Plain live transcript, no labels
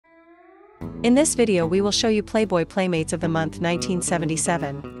In this video we will show you Playboy Playmates of the month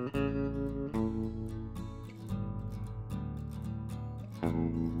 1977.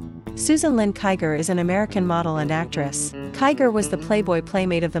 Susan Lynn Kiger is an American model and actress. Kiger was the Playboy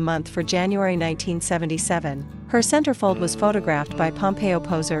Playmate of the month for January 1977. Her centerfold was photographed by Pompeo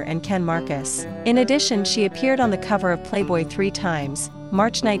poser and Ken Marcus. In addition, she appeared on the cover of Playboy 3 times,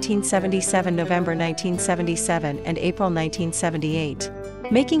 March 1977, November 1977, and April 1978.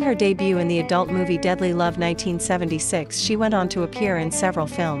 Making her debut in the adult movie Deadly Love 1976, she went on to appear in several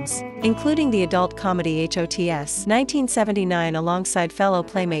films, including the adult comedy HOTS 1979 alongside fellow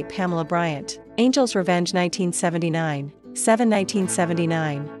Playmate Pamela Bryant, Angel's Revenge 1979, 7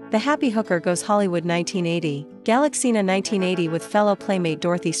 1979, The Happy Hooker Goes Hollywood 1980, Galaxina 1980 with fellow Playmate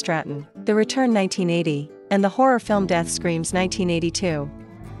Dorothy Stratton, The Return 1980, and the horror film Death Screams 1982.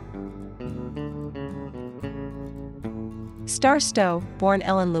 Star Stowe, born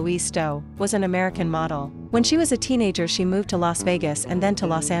Ellen Louise Stowe, was an American model. When she was a teenager, she moved to Las Vegas and then to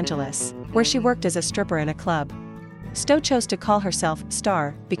Los Angeles, where she worked as a stripper in a club. Stowe chose to call herself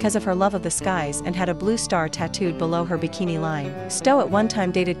Star because of her love of the skies and had a blue star tattooed below her bikini line. Stowe at one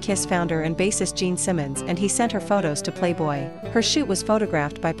time dated Kiss founder and bassist Gene Simmons, and he sent her photos to Playboy. Her shoot was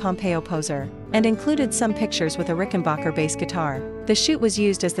photographed by Pompeo poser and included some pictures with a Rickenbacker bass guitar. The shoot was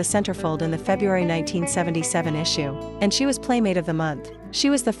used as the centerfold in the February 1977 issue, and she was Playmate of the Month. She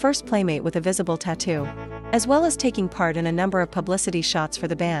was the first Playmate with a visible tattoo. As well as taking part in a number of publicity shots for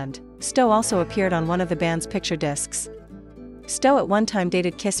the band, Stowe also appeared on one of the band's picture discs. Stowe at one time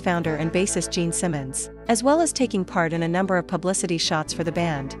dated Kiss founder and bassist Gene Simmons. As well as taking part in a number of publicity shots for the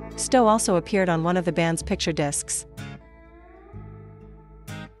band, Stowe also appeared on one of the band's picture discs.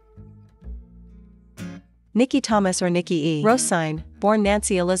 Nicki Thomas, or Nicki E. Rosesign, born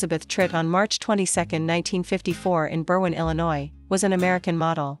Nancy Elizabeth Tritt on March 22, 1954 in Berwyn, Illinois, was an American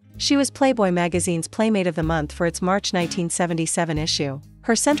model. She was Playboy magazine's Playmate of the Month for its March 1977 issue.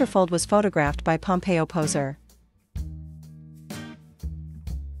 Her centerfold was photographed by Pompeo poser.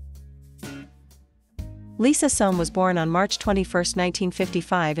 Lisa Sohm was born on March 21,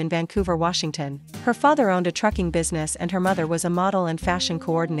 1955 in Vancouver, Washington. Her father owned a trucking business and her mother was a model and fashion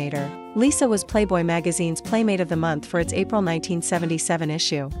coordinator. Lisa was Playboy magazine's Playmate of the Month for its April 1977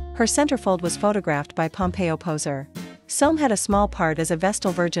 issue. Her centerfold was photographed by Pompeo poser. Sohm had a small part as a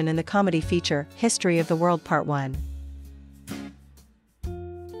Vestal Virgin in the comedy feature History of the World Part 1.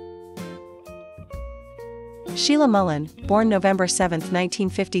 Sheila Mullen, born November 7,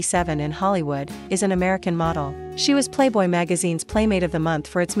 1957 in Hollywood, is an American model. She was Playboy magazine's Playmate of the Month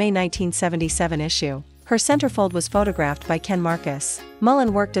for its May 1977 issue. Her centerfold was photographed by Ken Marcus.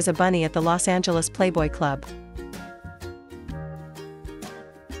 Mullen worked as a bunny at the Los Angeles Playboy Club.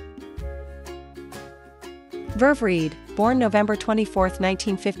 Virve Reid, born November 24,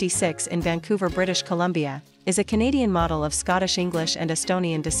 1956 in Vancouver, British Columbia, is a Canadian model of Scottish, English and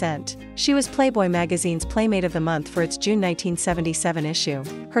Estonian descent. She was Playboy magazine's Playmate of the Month for its June 1977 issue.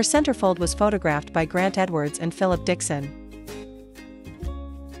 Her centerfold was photographed by Grant Edwards and Philip Dixon.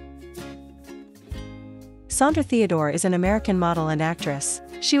 Sondra Theodore is an American model and actress.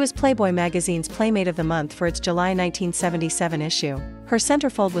 She was Playboy magazine's Playmate of the Month for its July 1977 issue. Her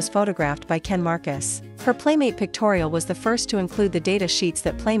centerfold was photographed by Ken Marcus. Her Playmate pictorial was the first to include the data sheets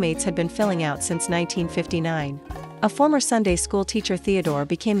that Playmates had been filling out since 1959. A former Sunday school teacher, Theodore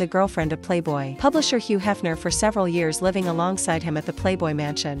became the girlfriend of Playboy publisher Hugh Hefner for several years, living alongside him at the Playboy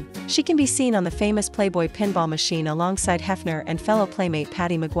Mansion. She can be seen on the famous Playboy pinball machine alongside Hefner and fellow Playmate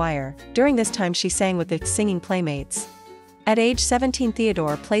Patty McGuire. During this time she sang with the Singing Playmates. At age 17,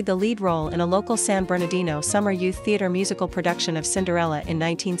 Theodore played the lead role in a local San Bernardino summer youth theater musical production of Cinderella in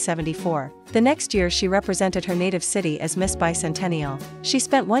 1974. The next year she represented her native city as Miss Bicentennial. She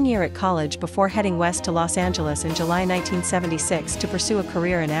spent 1 year at college before heading west to Los Angeles in July 1976 to pursue a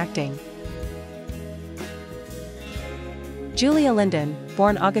career in acting. Julia Lyndon,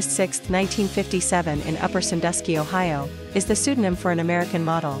 born August 6, 1957 in Upper Sandusky, Ohio, is the pseudonym for an American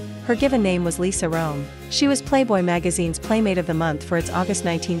model. Her given name was Lisa Rome. She was Playboy magazine's Playmate of the Month for its August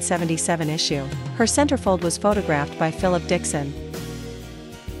 1977 issue. Her centerfold was photographed by Philip Dixon.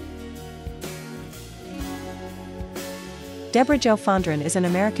 Debra Jo Fondren is an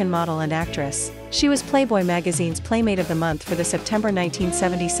American model and actress. She was Playboy magazine's Playmate of the Month for the September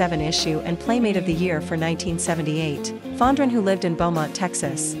 1977 issue and Playmate of the Year for 1978. Fondren, who lived in Beaumont,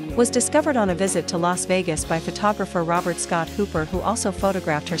 Texas, was discovered on a visit to Las Vegas by photographer Robert Scott Hooper, who also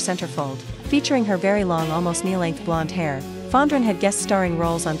photographed her centerfold. Featuring her very long, almost knee-length blonde hair, Fondren had guest starring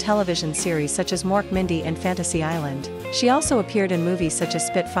roles on television series such as Mork, Mindy and Fantasy Island. She also appeared in movies such as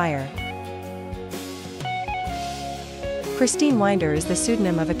Spitfire. Kristine Winder is the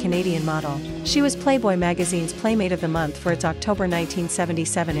pseudonym of a Canadian model. She was Playboy magazine's Playmate of the Month for its October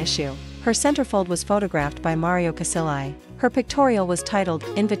 1977 issue. Her centerfold was photographed by Mario Casilli. Her pictorial was titled,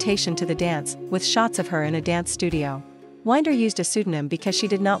 "Invitation to the Dance," with shots of her in a dance studio. Winder used a pseudonym because she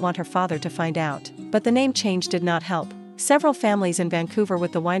did not want her father to find out, but the name change did not help. Several families in Vancouver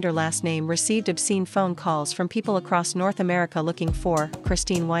with the Winder last name received obscene phone calls from people across North America looking for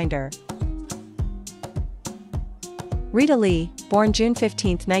Kristine Winder. Rita Lee, born June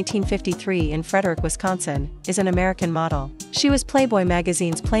 15, 1953 in Frederick, Wisconsin, is an American model. She was Playboy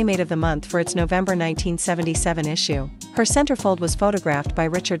magazine's Playmate of the Month for its November 1977 issue. Her centerfold was photographed by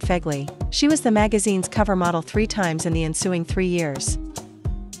Richard Fegley. She was the magazine's cover model 3 times in the ensuing 3 years.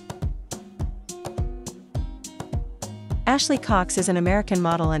 Ashley Cox is an American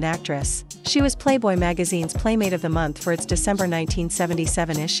model and actress. She was Playboy magazine's Playmate of the Month for its December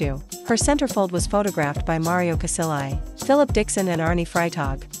 1977 issue. Her centerfold was photographed by Mario Casilli, Philip Dixon and Arnie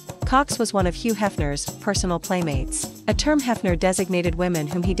Freitag. Cox was one of Hugh Hefner's personal playmates, a term Hefner designated women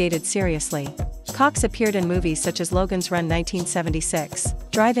whom he dated seriously. Cox appeared in movies such as Logan's Run 1976,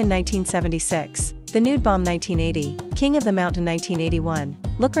 Drive-In 1976, The Nude Bomb 1980, King of the Mountain 1981,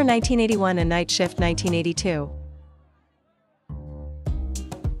 Looker 1981 and Night Shift 1982.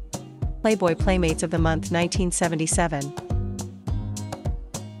 Playboy Playmates of the Month 1977.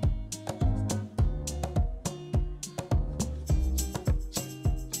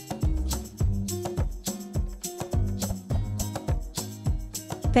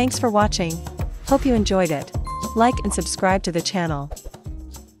 Thanks for watching. Hope you enjoyed it. Like and subscribe to the channel.